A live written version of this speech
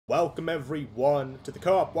Welcome everyone to the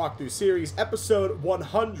Co-op Walkthrough Series, episode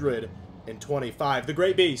 125, The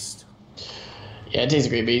Great Beast. Yeah, it is a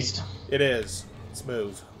great beast. It is.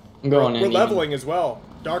 Smooth. I'm going in. We're leveling as well.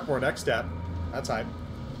 Darkmoor next step. That's hype.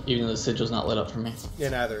 Even though the sigil's not lit up for me. Yeah,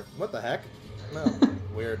 neither. What the heck? No.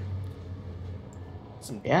 Weird.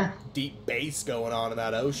 Some deep bass going on in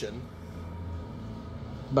that ocean.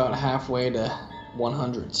 About halfway to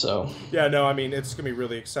 100, so. Yeah, no, I mean, it's going to be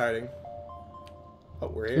really exciting. Oh,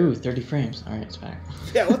 we're here. Ooh, 30 frames. Alright, it's back.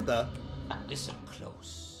 Yeah, what the? Listen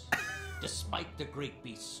close. Despite the great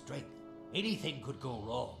beast's strength, anything could go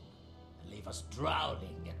wrong and leave us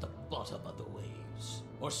drowning at the bottom of the waves,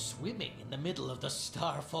 or swimming in the middle of the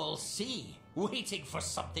Starfall Sea, waiting for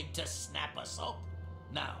something to snap us up.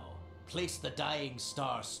 Now, place the Dying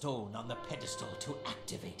Star Stone on the pedestal to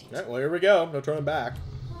activate it. Yeah, well, here we go. No turning back.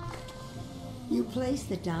 You place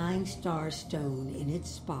the Dying Star Stone in its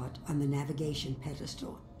spot on the navigation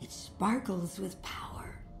pedestal. It sparkles with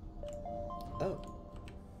power. Oh.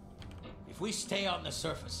 If we stay on the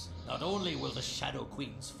surface, not only will the Shadow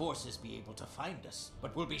Queen's forces be able to find us,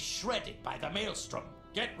 but we'll be shredded by the Maelstrom.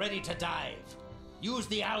 Get ready to dive. Use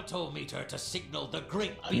the altimeter to signal the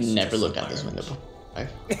Great Beast. I've never looked out this window before.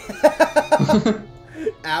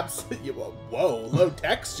 Absolutely. Whoa, low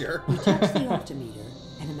texture. You touch the altimeter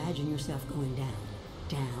and imagine yourself going down,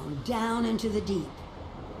 down, down into the deep.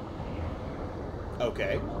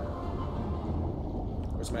 Okay.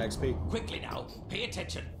 Where's my XP? Quickly now, pay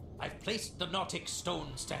attention. I've placed the Nautic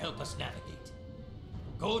stones to help us navigate.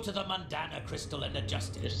 Go to the Mundana crystal and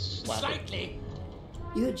adjust it. Just slap it. Slightly.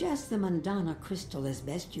 You adjust the Mundana crystal as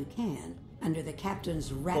best you can under the captain's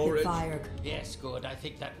Coleridge. rapid fire. Yes, good. I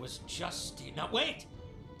think that was just enough. Wait!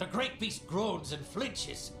 The Great Beast groans and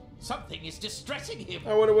flinches. Something is distressing him.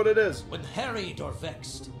 I wonder what it is. When harried or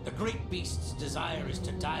vexed, the Great Beast's desire is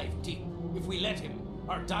to dive deep. If we let him,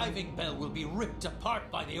 our diving bell will be ripped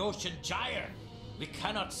apart by the ocean gyre. We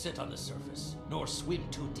cannot sit on the surface, nor swim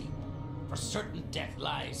too deep, for certain death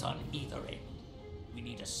lies on either end. We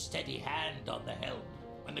need a steady hand on the helm.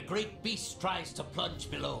 When the Great Beast tries to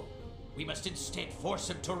plunge below, we must instead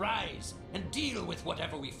force him to rise and deal with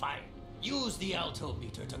whatever we find. Use the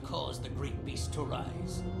altimeter to cause the Great Beast to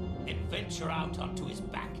rise. Then venture out onto his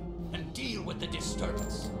back and deal with the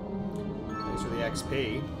disturbance. Thanks for the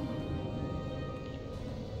XP.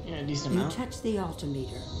 Yeah, a decent You amount. touch the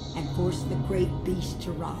altimeter and force the Great Beast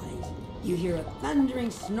to rise. You hear a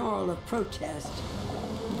thundering snarl of protest,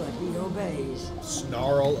 but he obeys.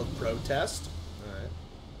 Snarl of protest? Alright.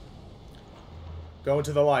 Go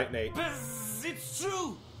into the light, Nate. Buzz, it's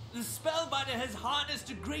true! The Spellbinder has harnessed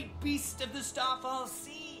a great beast of the Starfall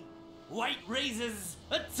Sea. White Razors,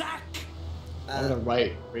 attack! Why would a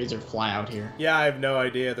white razor fly out here? Yeah, I have no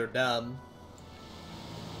idea. They're dumb.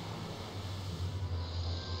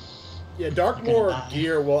 Yeah, Darkmoor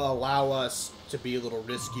gear will allow us to be a little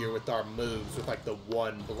riskier with our moves with like the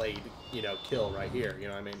one blade, you know, kill right here. You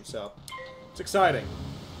know what I mean? So, it's exciting.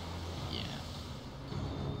 Yeah.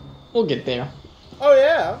 We'll get there. Oh,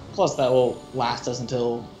 yeah. Plus, that will last us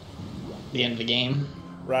until the end of the game.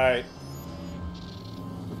 Right.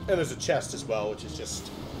 And there's a chest as well, which is just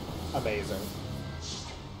amazing.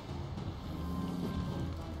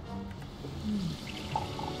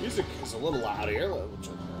 Music is a little loud here. Got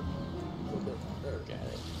it.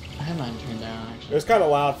 I had mine turned down, It actually. was kind of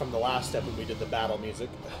loud from the last step when we did the battle music.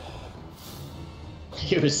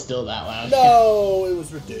 It was still that loud. No, it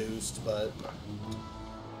was reduced, but...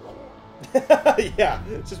 yeah,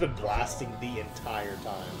 it's just been blasting the entire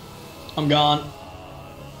time. I'm gone.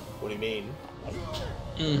 What do you mean?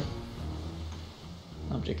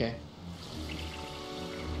 I'm JK.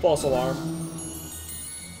 False alarm.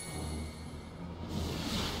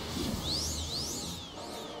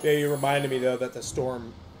 Yeah, you reminded me, though, that the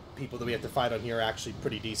storm people that we have to fight on here are actually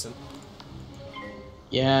pretty decent.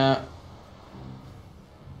 Yeah.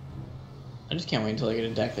 I just can't wait until I get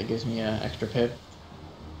a deck that gives me an extra pip.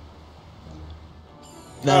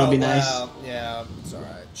 That would be nice. Wow. Yeah, it's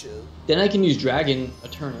alright, chill. Then I can use Dragon a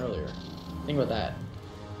turn earlier. Think about that.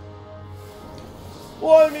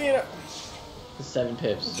 Well, I mean, The 7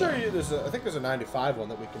 pips. I'm sure I think there's a 95 one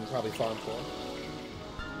that we can probably farm for.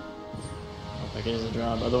 Hope I get as a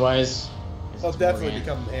job. Otherwise, It'll definitely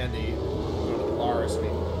become handy for the Polaris. I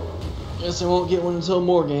mean, guess I won't get one until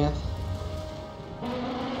Morganth.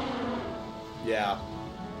 yeah,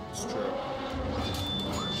 it's true.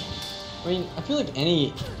 I mean, I feel like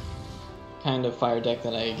any kind of fire deck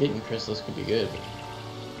that I get in Chrysalis could be good, but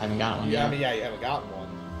I haven't got one Yeah, yet. I mean, yeah, you haven't gotten one.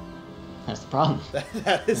 That's the problem.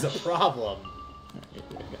 That is a problem.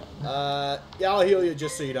 Yeah, I'll heal you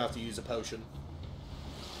just so you don't have to use a potion.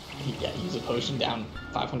 Yeah, use a potion down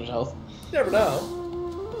 500 health. Never know.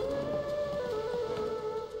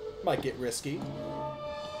 Might get risky.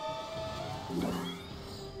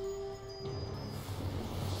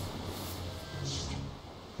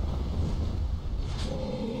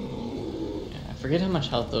 I forget how much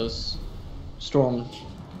health those storm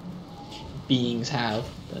beings have.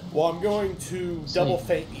 But Well, I'm going to double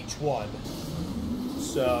feint each one.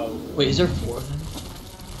 So... Wait, is there 4 of them?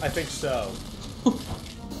 I think so.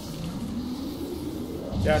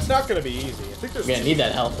 Yeah, it's not going to be easy. I think there's We're gonna need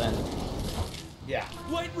that health then. Yeah.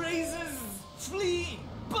 White razors! Flee!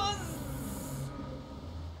 Buzz!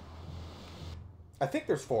 I think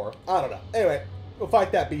there's 4. I don't know. Anyway, we'll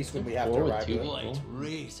fight that beast when we have to 4 with arrive 2 to it. White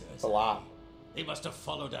razors. It's a lot. They must have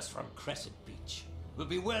followed us from Crescent Beach. We'll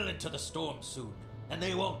be well into the storm soon, and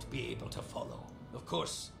they won't be able to follow. Of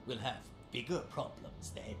course, we'll have bigger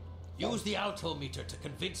problems then. Use the altimeter to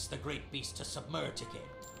convince the great beast to submerge again.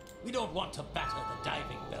 We don't want to batter the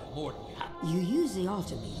diving bell more than we have. You use the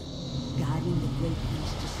altimeter, guiding the great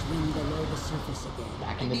beast to swim below the surface again.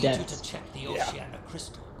 Back I in the need you depths. to check the Oceana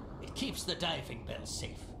Crystal. It keeps the diving bell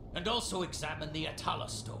safe. And also examine the Atala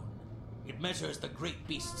Stone. It measures the great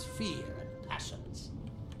beast's fear and passions.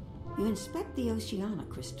 You inspect the Oceana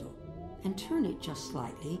crystal and turn it just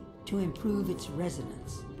slightly to improve its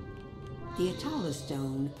resonance. The Atala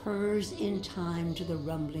stone purrs in time to the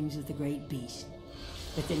rumblings of the great beast,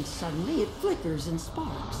 but then suddenly it flickers and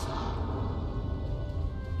sparks.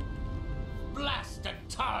 Blast and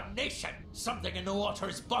tarnation! Something in the water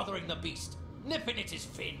is bothering the beast, nipping at his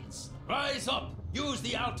fins. Rise up, use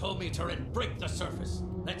the altimeter and break the surface.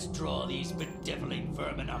 Let's draw these bedeviling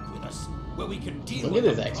vermin up with us, where we can deal Look with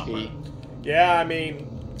at them this XP. proper. Yeah, I mean,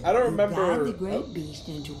 I don't You remember... guide the great beast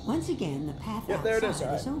into once again the path Yeah, there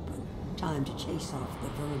outside it is, is open. Time to chase off the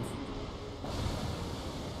vermin.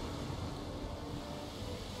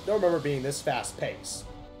 Don't remember being this fast paced,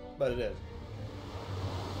 but it is.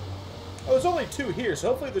 Oh, there's only 2 here, so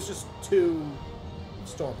hopefully there's just 2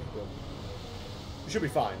 storm people. We should be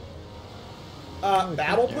fine.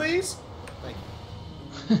 Battle, please? Thank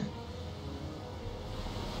you.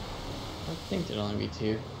 I think there'd only be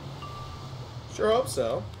 2. Sure hope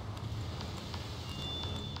so.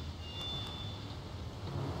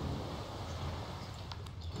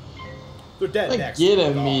 They're dead If I next. get to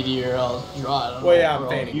a the meteor, I'll draw it. I don't Well, know yeah, if I'm I'll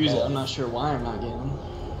feigning use it. both. I'm not sure why I'm not getting them.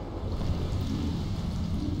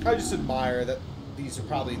 I just admire that these are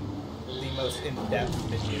probably the most in-depth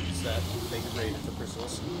minions that they created for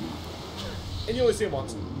Chrysalis. And you only see them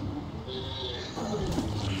once.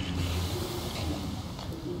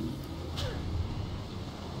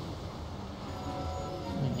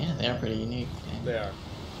 I mean, yeah, they are pretty unique. They are.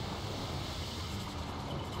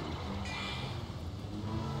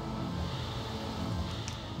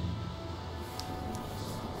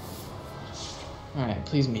 Alright,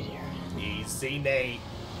 please meteor. Easy, Nate.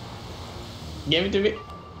 Give it to me.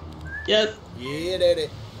 Yes. Yeah, did it.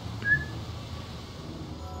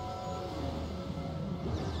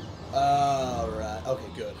 Alright. Okay,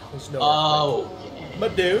 good. There's no Oh.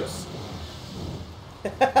 Medusa. You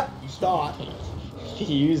thought.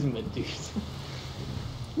 He used Medusa.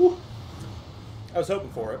 Woo. I was hoping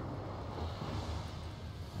for it.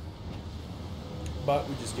 But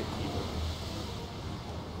we just get to keep it.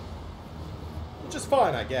 Which is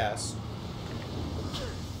fine, I guess.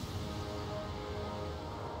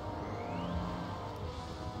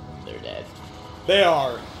 They're dead. They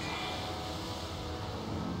are.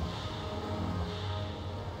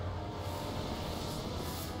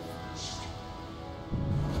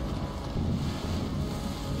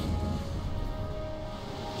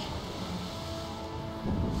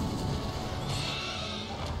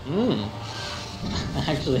 Mmm.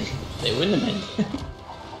 Actually, they wouldn't have been.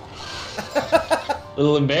 A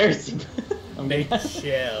little embarrassing. They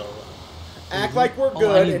chill. Act like we're Oh,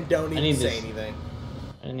 good I need- and don't I even need say this. anything.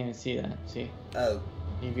 I didn't even see that. See? Oh.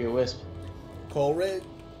 Give you a wisp. Coleridge?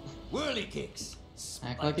 Whirly kicks.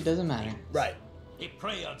 Act like it doesn't matter. Right. They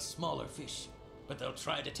prey on smaller fish, but they'll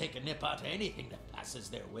try to take a nip out of anything that passes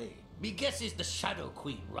their way. Me guess is the Shadow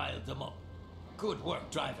Queen riled them up. Good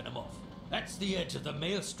work driving them off. That's the edge of the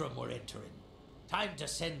maelstrom we're entering. Time to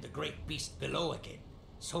send the great beast below again,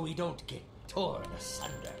 so we don't get torn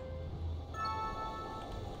asunder.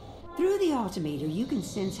 Through the altimeter, you can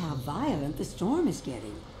sense how violent the storm is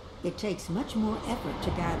getting. It takes much more effort to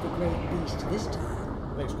guide the great beast this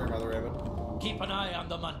time. Thanks, Grandmother Raven. Keep an eye on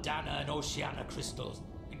the Mundana and Oceana crystals,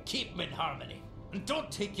 and keep them in harmony. And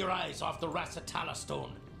don't take your eyes off the Rasatala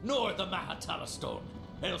stone, nor the Mahatala stone,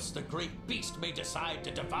 else the great beast may decide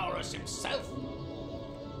to devour us himself.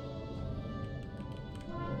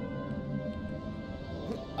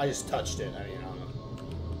 I just touched it. I mean, I don't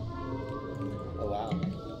know. Oh,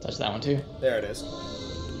 wow. Touch that one too. There it is.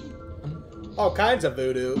 All kinds of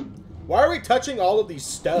voodoo. Why are we touching all of these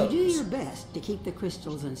stones? You do your best to keep the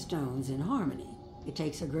crystals and stones in harmony. It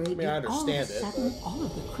takes a great deal. I understand it. All of a sudden, all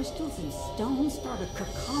of the crystals and stones start a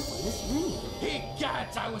cacophonous ringing.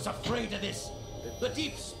 Egads, I was afraid of this. The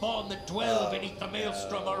deep spawn that dwell beneath the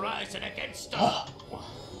maelstrom are rising against us.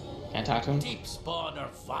 Can't talk to him. Deep spawn are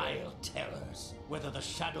vile terrors. Whether the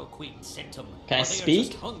Shadow Queen sent them Can I or they speak? are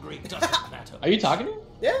just hungry doesn't matter. Are you talking to him?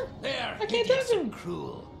 Yeah. They are can't hideous talk to and him.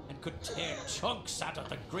 cruel and could tear chunks out of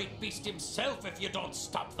the great beast himself if you don't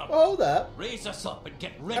stop them. Well, hold up. Raise us up and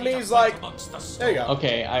get ready I mean, to he's fight like, amongst the storm. there you go.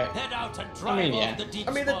 Okay, Head out and drive yeah. off the deep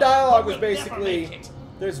I mean, the spawn, dialogue or was we'll never basically, make it.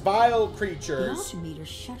 there's vile The creatures, altimeter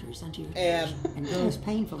shudders under your and, touch and grows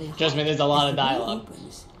painfully hot. Trust me, there's a lot As of the door dialogue.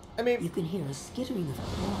 opens, I you mean, can hear a skittering of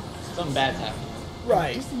claws. something bad's happening.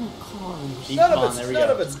 right. Dissonant call in your Deep None spawn, of there we none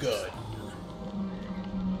go. of it's good.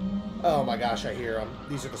 Oh my gosh, I hear them.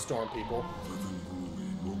 These are the storm people.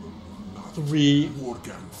 3. What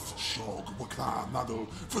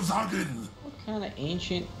Kind of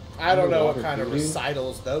ancient. I don't know what underwater kind of voodoo.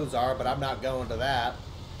 recitals those are, but I'm not going to that.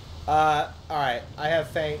 Alright. I have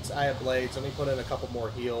feints, I have blades. Let me put in a couple more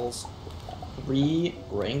heals. 3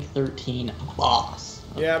 rank 13 boss.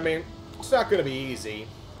 Yeah, I mean, it's not going to be easy,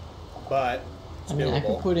 but it's I mean, I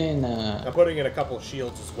doable. could put in. I'm putting in a couple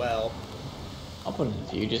shields as well. I'll put in a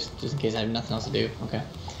few just in case I have nothing else to do. Okay.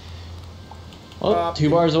 Well, 2 you-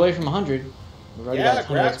 bars away from 100. We've already Yeah, got a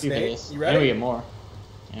ton of congrats, XP for Nate. this. You ready? And we get more.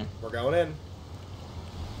 Yeah. We're going in.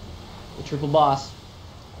 The triple boss.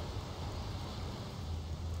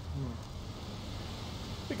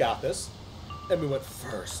 We got this. And we went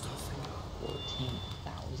first.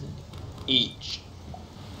 14,000 each.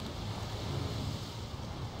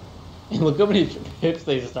 And look how many pips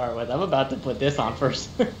they start with. I'm about to put this on first.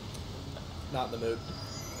 Not in the mood.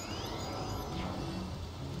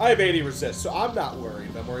 I have 80 resist, so I'm not worried.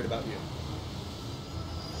 I'm worried about you.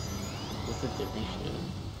 This is a different shit.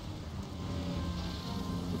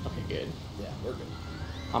 Okay, good. Yeah, we're good.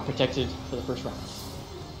 I'm protected for the first round.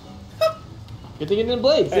 Good thing it didn't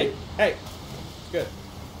blade. Hey, See? hey. Good.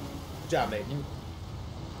 Good job, Nate.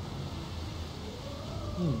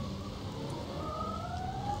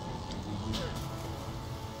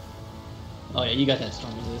 Oh yeah, you got that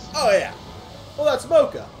storm resist. Oh, yeah. Well, that's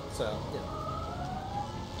Mocha. So, you know.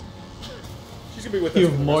 She's going to be with us. You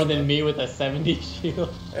for have the more rest than of me with a 70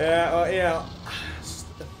 shield. the- Yeah, well, you know.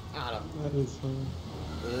 I don't That is funny.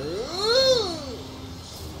 know.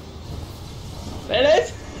 There it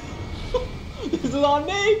is! This is on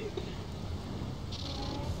me!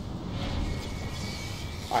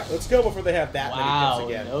 Alright, let's go before they have that Wow,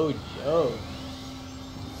 many pips again. no joke.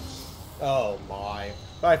 Oh, my.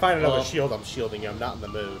 If I find another Well- shield, I'm shielding you. I'm not in the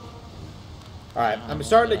mood. Alright, Yeah, I'm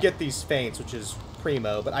starting to yeah. get these feints, which is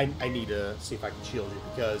primo, but I need to see if I can shield you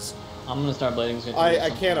because I'm gonna start blading. It's gonna I take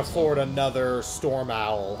can't something, so- afford another Storm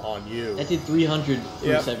Owl on you. That did 300 through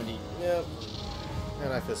Yep. 70. Yep.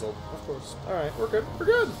 And I fizzled, of course. Alright, we're good. We're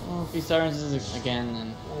good. Well, if he starts this again,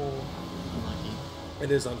 then Oh, unlucky.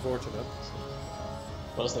 it is unfortunate.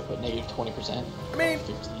 Suppose they put negative 20%. I mean,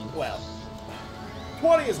 15. well,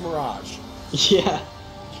 20 is Mirage. Yeah.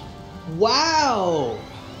 Wow!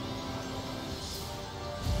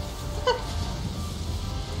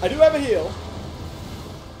 I do have a heal.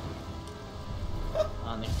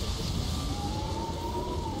 On the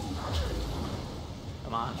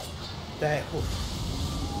Come on. Dang.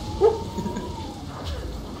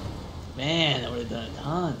 Man, that would have done a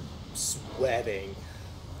ton. Sweating.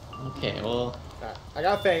 Okay, well. Alright, I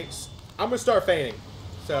got feints. I'm gonna start feigning.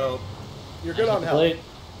 So, you're good I on hit the health. blade.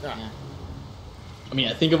 Yeah. Yeah. I mean,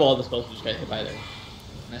 I think of all the spells we just got hit by there.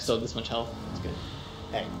 And I still have this much health. That's good.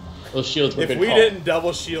 Hey, Those shields were if good we call. didn't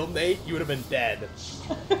double shield Nate, you would have been dead.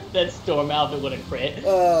 That storm outfit would have crit.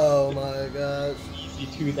 Oh my gosh. Easy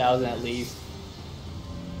 2,000 at least.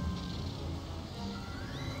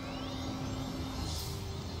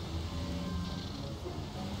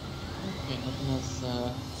 Okay, nothing else,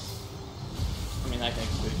 I mean, that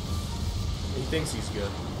guy's good. He thinks he's good.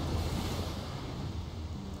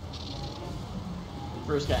 The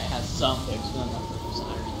first guy has some fix, but not the first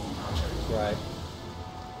iron. Right.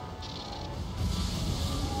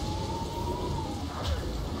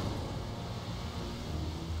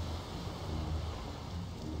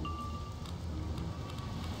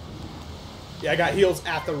 Yeah, I got heals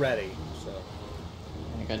at the ready. So.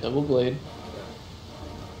 I got double blade.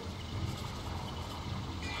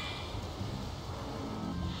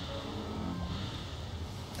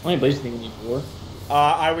 How many blades do you think we need? 4?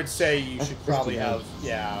 I would say you That's should probably too have, much.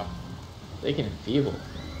 yeah. They can enfeeble.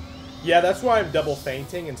 Yeah, that's why I'm double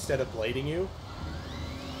fainting instead of blading you.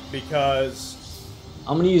 Because...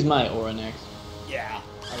 I'm gonna use my aura next. Yeah.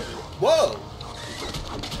 Whoa!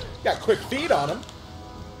 Got quick feet on him.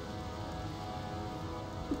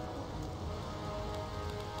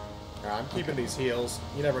 Alright, I'm keeping these heals.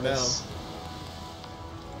 You never know.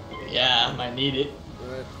 Yeah, I might need it.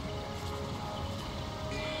 Right.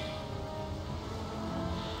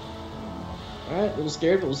 Alright, a little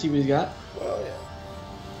scared, but we'll see what he's got. Well, yeah.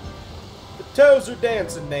 The toes are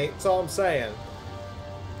dancing, Nate. That's all I'm saying.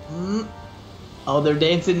 Mm. Oh, they're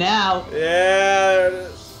dancing now. Yeah, there it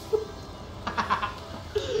is.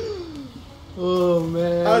 Oh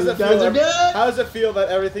man, How does it feel? done. How does it feel that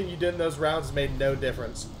everything you did in those rounds made no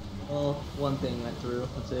difference? Well, one thing went through.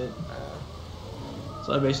 That's it.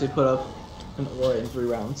 So I basically put up an aura in 3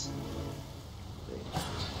 rounds.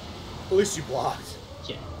 At least you blocked.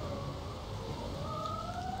 Yeah.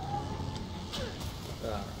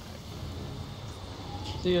 Alright.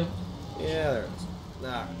 See ya. Yeah, there it is.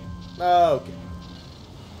 Alright. Okay.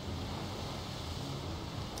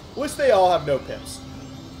 At least they all have no pips.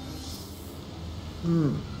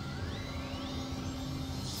 Hmm.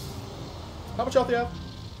 How much health do you have?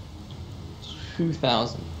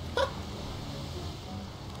 2,000.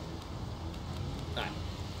 Alright.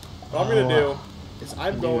 What I'm gonna do is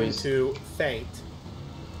I'm going Anyways. to faint,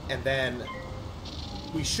 and then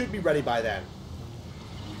we should be ready by then.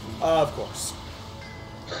 Of course.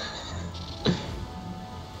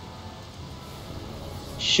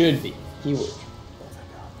 Should be. He would. Oh, thank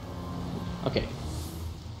God. Okay.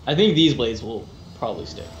 I think these blades will probably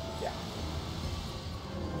stick. Yeah.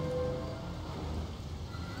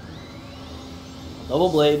 Double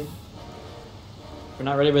blade. If we're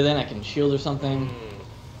not ready by then, I can shield or something.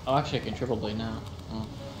 Oh, actually, I can triple blade now. Oh.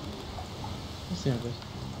 We'll see how it goes.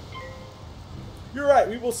 You're right.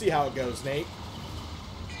 We will see how it goes, Nate.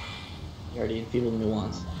 You already enfeebled me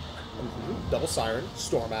once. Double Siren,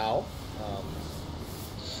 Storm Owl.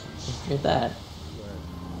 Get that.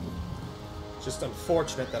 It's just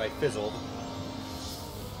unfortunate that I fizzled.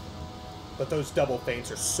 But those double feints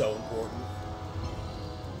are so important.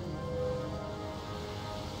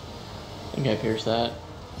 I think I pierced that.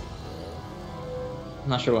 I'm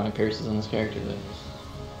not sure why I pierced on this character, but.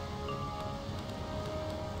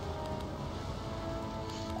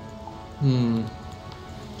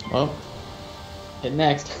 Well, hit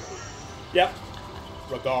next. Yep.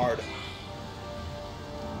 Regard.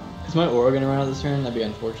 Is my aura gonna run out this turn? That'd be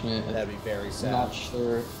unfortunate. That'd be very I'm sad. not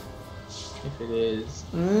sure if it is.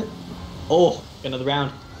 Oh, another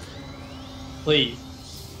round. Please.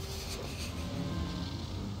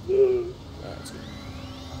 Alright, that's good.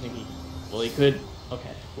 I think he. Well, he could.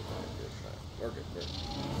 Okay. We're good. We're good.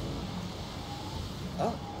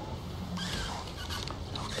 Oh.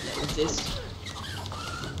 What's this?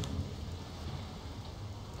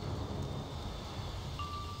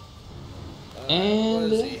 And what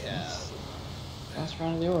does he have? last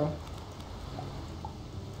round of the aura.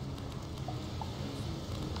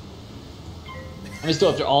 I mean, still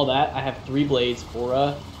after all that, I have 3 blades,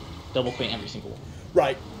 aura, double feint every single one.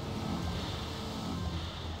 Right.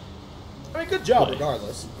 I mean, good job But-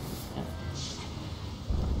 regardless. Yeah.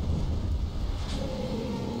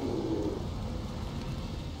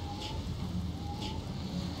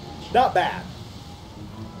 Not bad.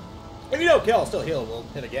 If you don't kill, I'll still heal. We'll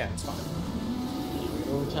hit again. It's fine.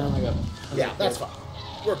 Overtime, I got. Yeah, that's fine.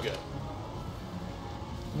 We're good.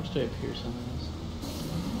 How much do I pierce on this?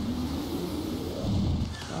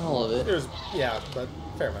 Not all of it. There's, yeah, but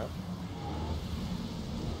fair amount.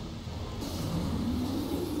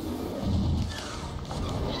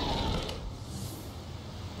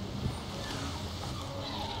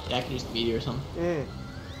 Yeah, I can use the meteor or something.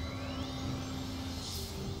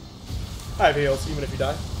 I have heals, even if you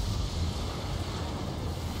die.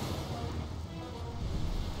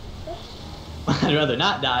 I'd rather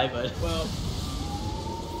not die, but Well,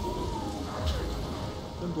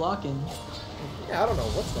 been blocking. yeah, I don't know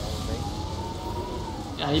what's wrong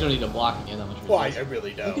with me. Yeah, you don't need to block again that much. Well, I resistance.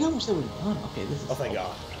 really Look at how don't. much that would have done. Okay, this is. Oh, thank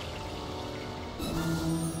God.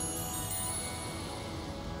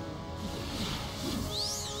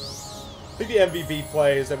 I think the MVP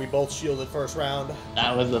play is that we both shielded first round.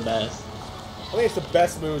 That was the best. I think it's the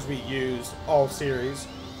best moves we used all series.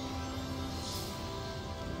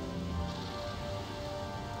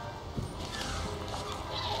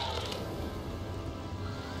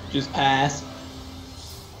 Just pass.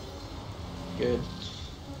 Good.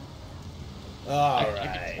 All I can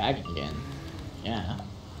right, tag it again. Yeah.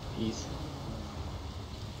 Peace.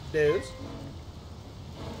 dudes.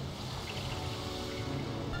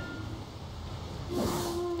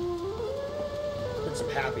 some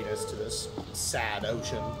happiness to this sad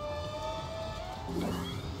ocean.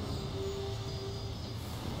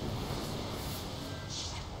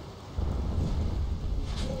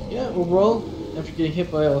 Yeah, overall, after getting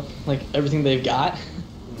hit by like everything they've got,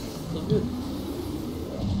 so good.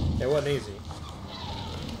 It wasn't easy.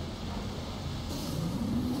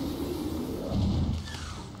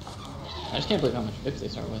 I just can't believe how much pips they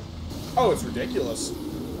start with. Oh, it's ridiculous.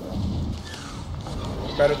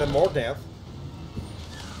 Better than more death.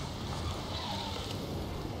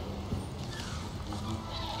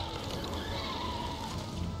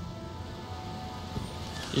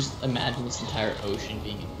 Just imagine this entire ocean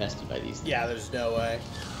being infested by these things. Yeah, there's no way.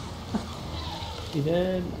 He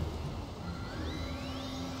dead.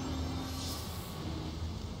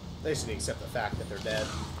 They just need to accept the fact that they're dead.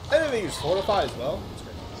 I didn't think he was fortified as well. That's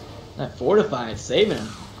great. That fortified, saving him.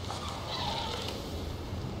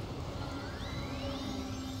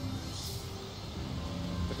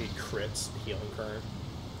 If he crits the healing current.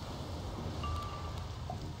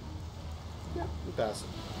 Yeah, we pass it.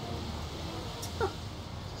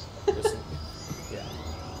 Listen. Yeah.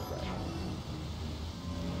 Right.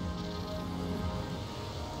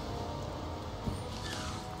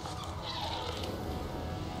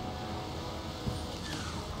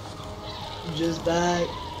 Just die.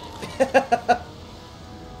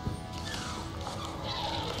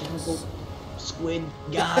 Squid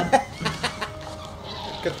god.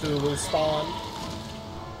 Cthulhu spawn.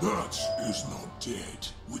 That is not dead,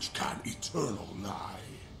 which can eternal lie.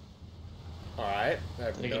 Alright.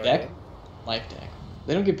 Did they get deck? Life deck.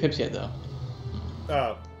 They don't get pips yet though.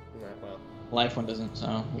 Oh. Right, well. Life one doesn't, so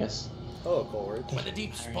I guess. Oh, Coleridge. When the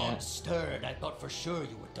deep spawn stirred, I thought for sure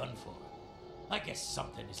you were done for. I guess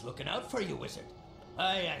something is looking out for you, Wizard.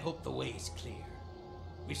 I hope the way is clear.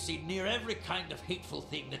 We've seen near every kind of hateful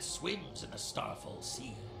thing that swims in the Starfall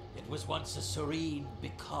Sea. It was once a serene,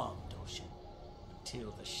 becalmed ocean,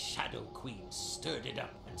 until the Shadow Queen stirred it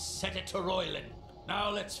up and set it to roiling.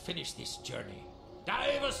 Now let's finish this journey.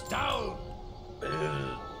 Dive us down!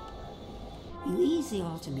 You ease the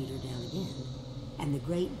altimeter down again, and the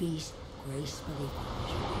great beast gracefully follows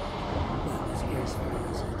you. Well, as gracefully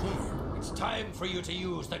as he can. It's time for you to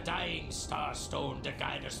use the Dying Starstone to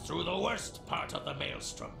guide us through the worst part of the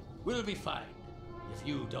Maelstrom. We'll be fine if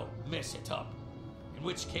you don't mess it up. In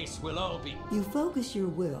which case, we'll all be... You focus your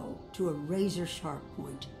will to a razor-sharp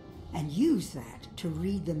point, and use that to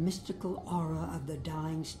read the mystical aura of the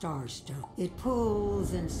Dying Starstone. It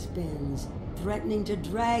pulls and spins, threatening to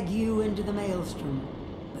drag you into the Maelstrom.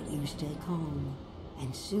 But you stay calm,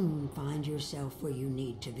 and soon find yourself where you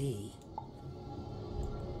need to be.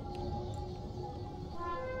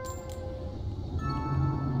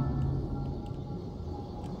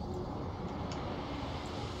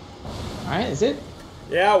 Alright, is it?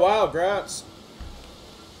 Yeah, wow, grats.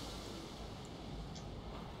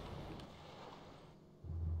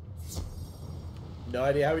 No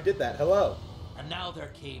idea how we did that. Hello. And now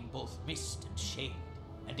there came both mist and shade,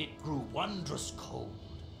 and it grew wondrous cold.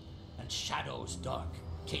 And shadows dark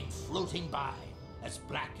came floating by, as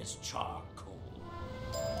black as charcoal.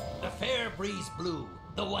 The fair breeze blew,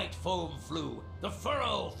 the white foam flew, the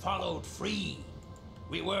furrow followed free.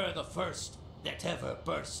 We were the first that ever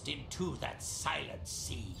burst into that silent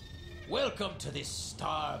sea. Welcome to this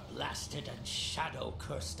star-blasted and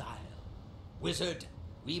shadow-cursed isle. Wizard,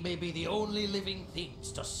 we may be the only living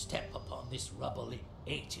things to step upon this rubble in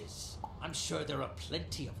ages. I'm sure there are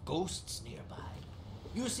plenty of ghosts nearby.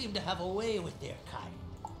 You seem to have a way with their kind.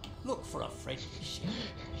 Look for a friendly ship.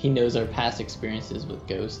 He knows our past experiences with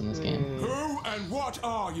ghosts in this game. Who and what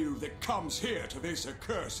are you that comes here to this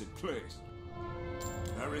accursed place?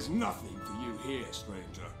 There is nothing for you here,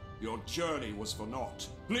 stranger. Your journey was for naught.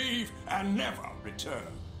 Leave and never return.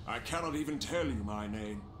 I cannot even tell you my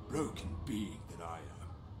name, broken being that I am.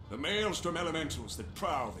 The Maelstrom elementals that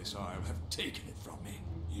prowl this isle have taken it from me.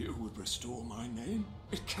 You would restore my name?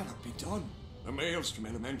 It cannot be done. The Maelstrom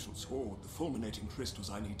elementals hoard the fulminating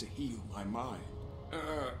crystals I need to heal my mind.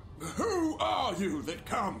 Who are you that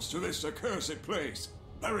comes to this accursed place?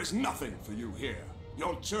 There is nothing for you here.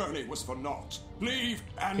 Your journey was for naught. Leave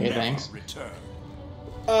and never thanks. return.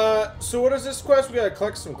 So what is this quest? We gotta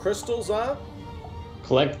collect some crystals, huh?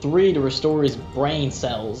 Collect 3 to restore his brain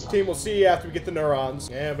cells. Team, we'll see you after we get the neurons.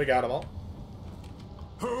 Yeah, we got them all.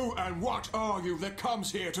 Who and what are you that comes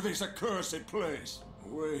here to this accursed place?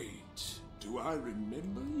 Wait, do I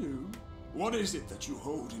remember you? What is it that you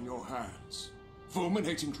hold in your hands?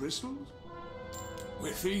 Fulminating crystals?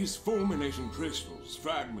 With these fulminating crystals,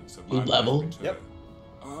 fragments of my Level? mind return. Yep.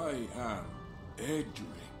 I am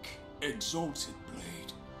Edric, Exalted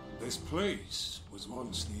Blade. This place was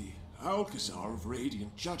once the Alcazar of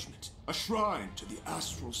Radiant Judgment, a shrine to the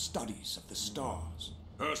astral studies of the stars.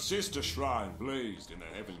 Her sister shrine blazed in the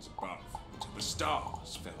heavens above, until the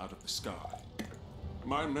stars fell out of the sky.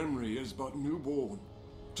 My memory is but newborn.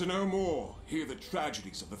 To know more, hear the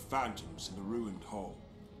tragedies of the phantoms in the ruined hall.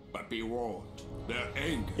 But be warned, their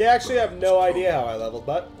anger... Yeah, actually I have no idea how I leveled,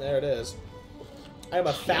 but there it is. I am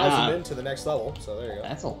 1,000 into the next level, so there you go.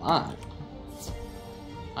 That's a lot.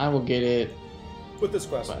 I will get it With this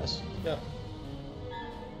quest. Yeah.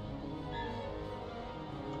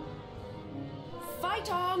 Fight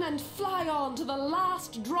on and fly on to the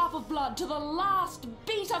last drop of blood, to the last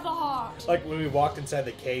beat of the heart. Like when we walked inside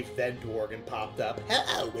the cave, then Dworgen popped up.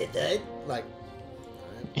 Hello, Wizard. Like,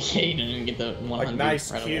 Yeah, you didn't even get the 100. like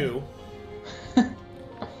nice right cue. away.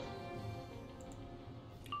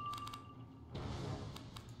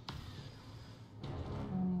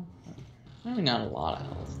 Maybe not a lot of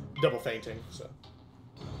health. Double fainting, so.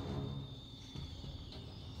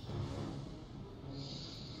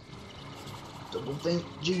 Double think,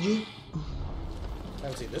 GG. I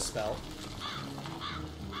haven't seen this spell.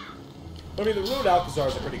 I mean, the Ruined Alcazar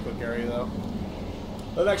is a pretty quick area, though.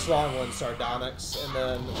 The next long one's Sardonyx, and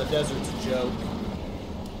then the desert's a joke.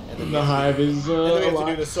 And then The Hive is and then we have a lot.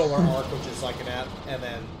 to do the Solar Arc, which is like an app, and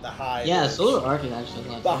then the Hive. Yeah, is, Solar Arc is actually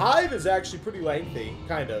not The bad. Hive is actually pretty lengthy,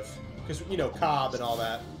 kind of. Because, you know, Cobb and all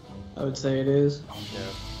that. I would say it is. Yeah.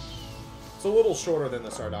 It's a little shorter than the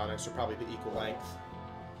Sardonyx, or probably the equal length.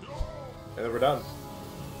 And then we're done.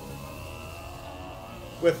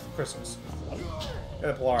 With Christmas. And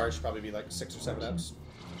the Polaris should probably be like 6 or 7 eps.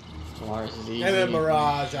 Mars is easy. And then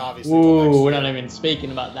Mirage, obviously. till next Ooh, we're year. not even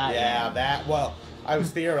speaking about that Yeah, yet. that. Well, I was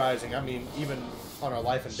theorizing. I mean, even on our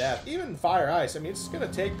Life and Death, even Fire Ice. I mean, it's gonna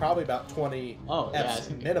take probably about 20 Oh, yeah, eps it's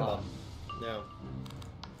gonna be minimum. No.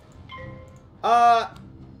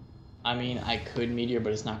 I mean, I could Meteor,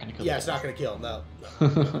 but it's not going to kill Yeah, the it's not gonna kill. No.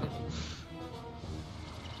 guy.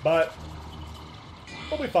 But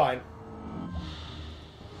we'll be fine.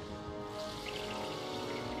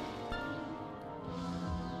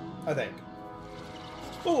 I think.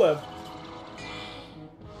 We'll live.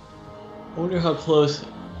 I wonder how close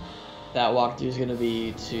that walkthrough is going to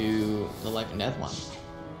be to the Life and Death one.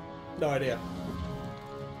 No idea.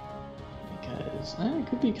 Because it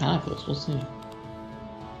could be kind of close. We'll see.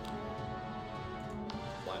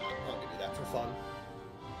 Why not? I'll give you that for fun.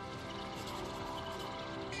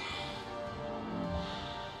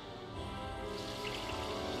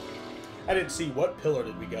 I didn't see what pillar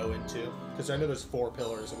did we go into, because I know there's 4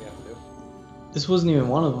 pillars that we have to do. This wasn't even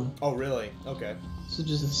one of them. Oh, really? Okay. This is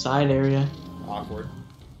just a side area. Awkward.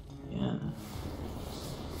 Yeah.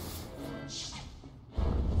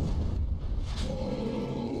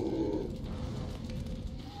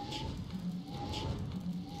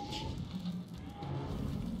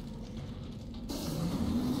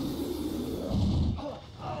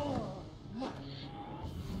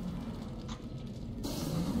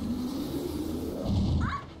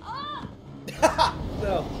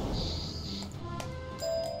 No.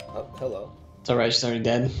 Oh, hello. It's alright, she's already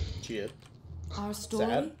dead. She is. Our story,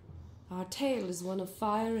 Sad. our tale is one of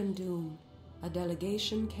fire and doom. A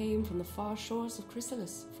delegation came from the far shores of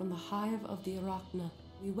Chrysalis, from the hive of the Arachna.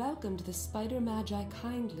 We welcomed the spider magi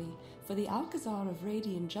kindly, for the Alcazar of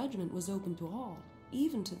Radiant Judgment was open to all,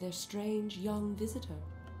 even to their strange young visitor.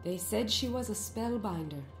 They said she was a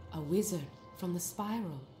spellbinder, a wizard from the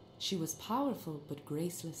spiral. She was powerful but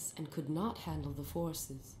graceless and could not handle the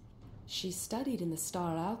forces. She studied in the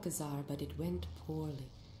Star Alcazar, but it went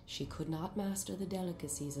poorly. She could not master the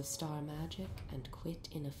delicacies of star magic and quit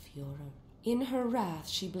in a furor. In her wrath,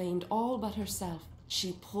 she blamed all but herself.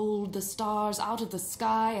 She pulled the stars out of the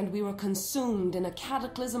sky, and we were consumed in a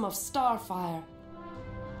cataclysm of starfire.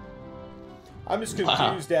 I'm just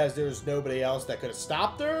confused as there's nobody else that could have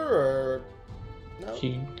stopped her, or... No?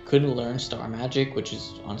 She couldn't learn star magic, which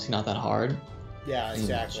is honestly not that hard. Yeah,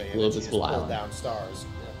 exactly. She And blew then up she this just little pulled island. down stars.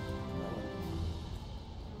 Yeah.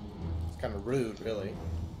 It's kind of rude, really.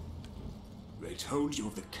 They told you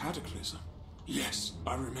of the cataclysm. Yes,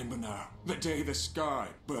 I remember now. The day the sky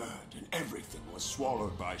burned and everything was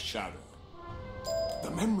swallowed by shadow.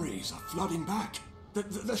 The memories are flooding back.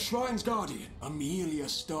 The shrine's guardian, Amelia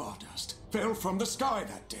Stardust, fell from the sky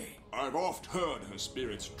that day. I've oft heard her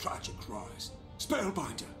spirit's tragic cries.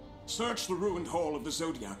 Spellbinder, search the ruined hall of the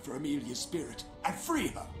Zodiac for Amelia's spirit and free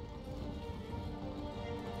her.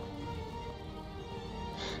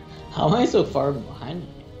 How am I so far behind you?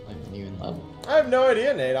 Like, even level? I have no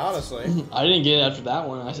idea, Nate, honestly. I didn't get it after that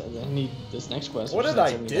one. I said I need this next quest. What which did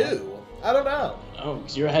is I at 75. do? I don't know. Oh,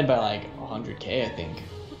 because you're ahead by like 100k, I think.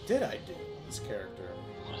 What did I do with this character?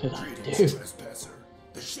 What did I Greetings, do? trespasser.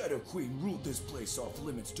 The Shadow Queen ruled this place off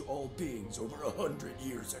limits to all beings over 100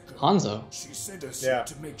 years ago. Hanzo. She sent us here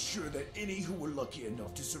to make sure that any who were lucky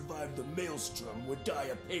enough to survive the maelstrom would die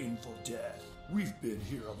a painful death. We've been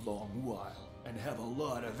here a long while and have a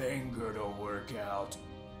lot of anger to work out.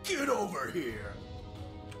 Get over here!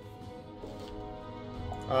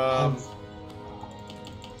 Yeah,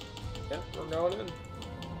 we're going in.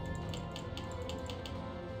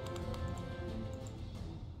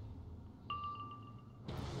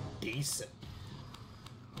 Decent.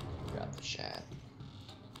 Grab the chat.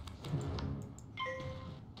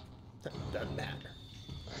 Doesn't matter.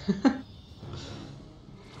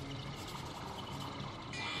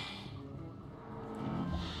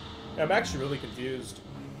 I'm actually really confused.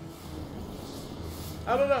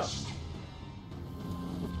 I don't know.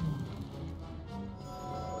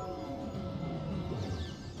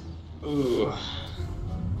 Ooh.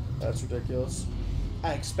 That's ridiculous.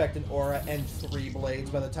 I expect an aura and 3 blades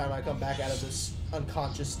by the time I come back out of this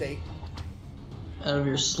unconscious state. Out of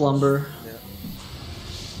your slumber. Yeah.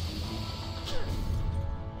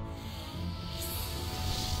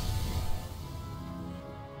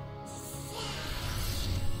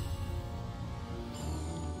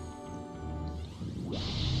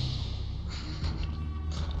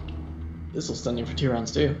 This will stun you for 2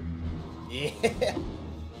 rounds too. Yeah.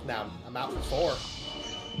 Now I'm out for 4.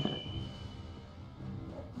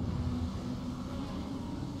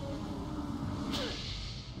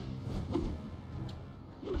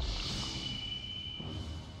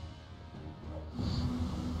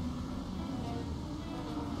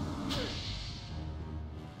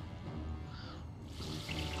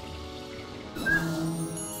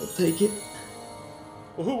 I'll take it.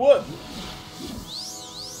 Well, who would?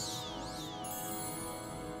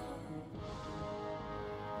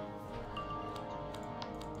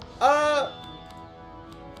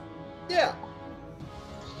 Yeah.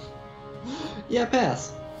 Yeah,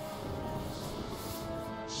 pass.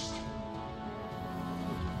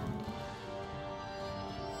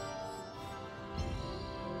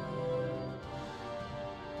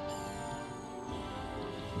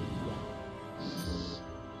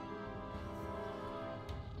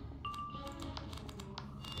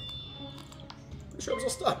 Pretty sure I was all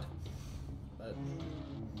stunned. But,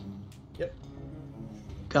 yep.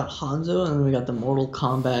 Got Hanzo, and then we got the Mortal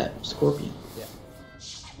Kombat Scorpion. Yeah.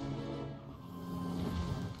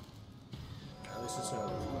 At least it's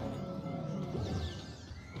not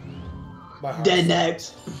my heart. Dead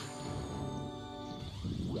next.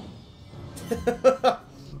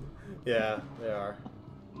 Yeah, they are.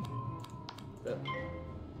 Yep.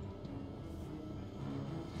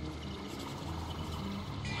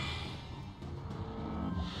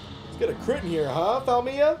 Let's get a crit in here, huh,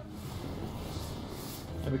 Thalmia?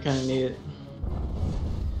 We kind of need it.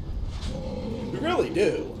 We really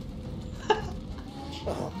do.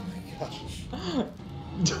 Oh my gosh.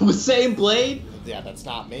 The same blade? Yeah, that's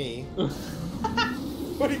not me.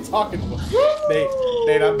 What are you talking about?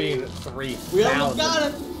 Nate, I'm being 3,000. We almost got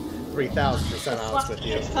it. 3,000% honest with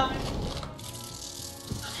you.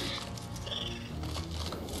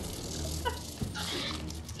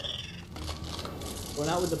 Going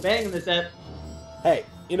out with a bang in this ep. Hey,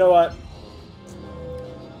 you know what?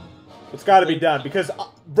 It's got to be done because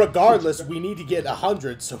regardless, we need to get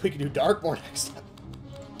 100 so we can do Darkmoor next time.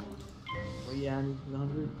 Oh yeah, I need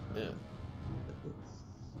 100. Yeah.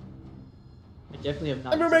 I definitely have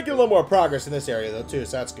not. And we're making a little more progress in this area though too,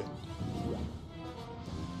 so that's good.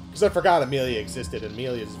 Because I forgot Amelia existed, and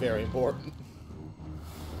Amelia is very important.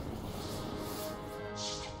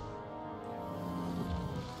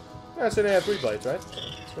 Yeah, so they have 3 blades, right?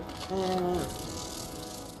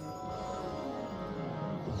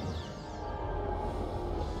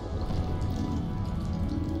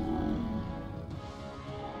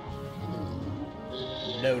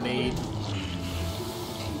 No need.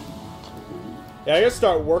 Yeah, I gotta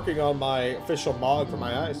start working on my official mod for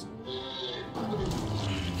my eyes.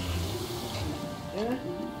 Yeah.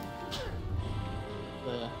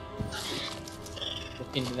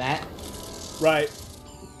 Look into that. Right.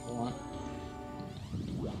 Hold on.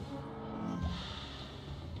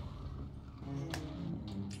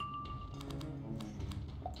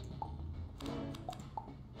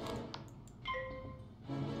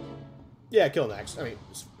 Yeah, kill next. I mean,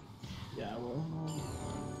 Yeah, I will.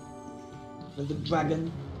 With the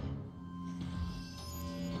dragon.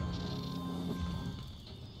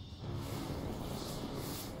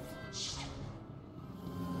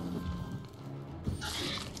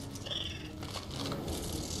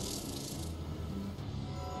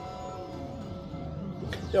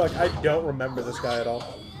 yeah, like I don't remember this guy at all.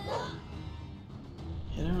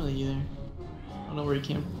 Yeah, I don't really either. don't know where he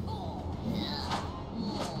came.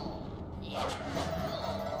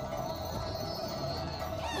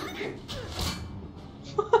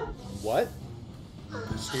 What?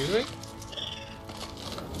 Excuse me?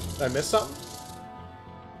 Did I miss something?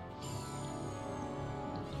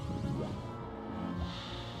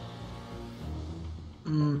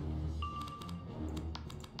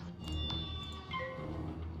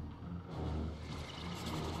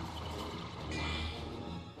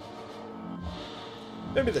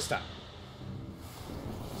 Maybe this time.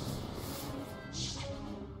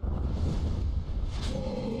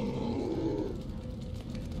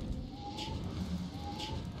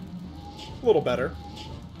 A little better.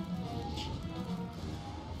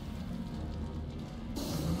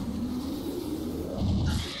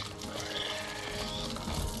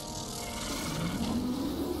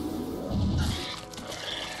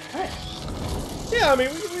 Yeah, I mean,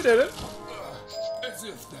 we did it. As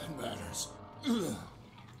if that matters.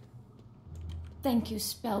 Thank you,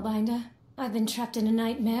 Spellbinder. I've been trapped in a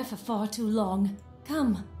nightmare for far too long.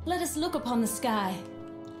 Come, let us look upon the sky.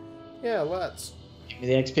 Yeah, let's. Give me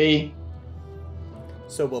the XP.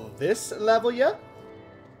 So will this level you?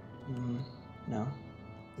 No.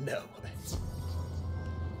 No.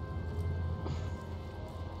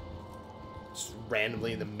 Just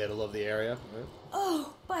randomly in the middle of the area. Right?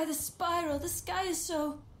 Oh, by the spiral, the sky is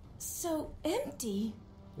so empty.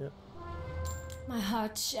 Yeah. My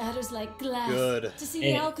heart shatters like glass. Good. To see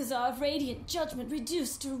the Alcazar of Radiant Judgment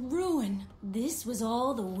reduced to ruin. This was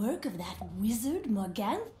all the work of that wizard,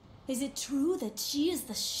 Morganth? Is it true that she is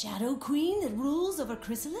the Shadow Queen that rules over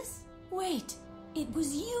Chrysalis? Wait, it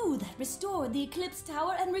was you that restored the Eclipse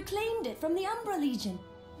Tower and reclaimed it from the Umbra Legion.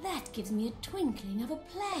 That gives me a twinkling of a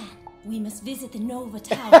plan. We must visit the Nova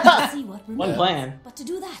Tower to see what remains. One plan. But to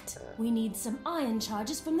do that, we need some iron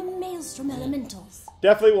charges from the Maelstrom Elementals.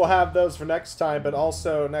 Definitely we'll have those for next time, but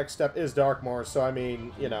also next step is Darkmoor, so I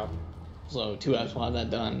mean, you know. So 2 apps will have that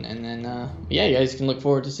done, and then yeah, you guys can look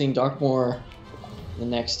forward to seeing Darkmoor the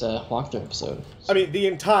next walkthrough episode. I mean, the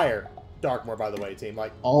entire Darkmoor, by the way, team.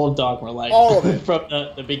 Like all of Darkmoor, like all of it. From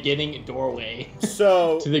the beginning doorway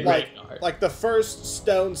so to the graveyard. Like the first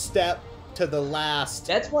stone step to the last.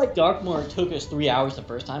 That's why Darkmoor took us 3 hours the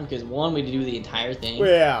first time, because 1, we had to do the entire thing.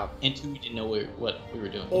 Yeah. And 2, we didn't know what we were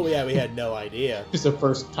doing. Oh yeah, we had no idea. It was the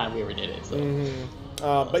first time we ever did it.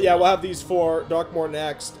 So. But yeah, we'll have these for Darkmoor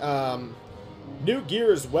next. New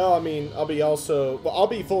gear as well. I mean, I'll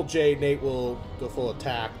be full Jade. Nate will go full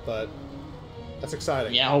attack, but that's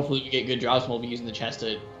exciting. Yeah, hopefully we get good drops and we'll be using the chest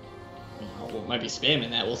to, we might be spamming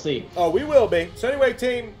that. We'll see. Oh, we will be. So anyway,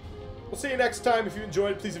 team, we'll see you next time. If you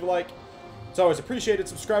enjoyed, please leave a like. It's always appreciated.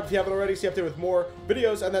 Subscribe if you haven't already. Stay up there with more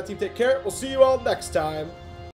videos. And that team, take care. We'll see you all next time.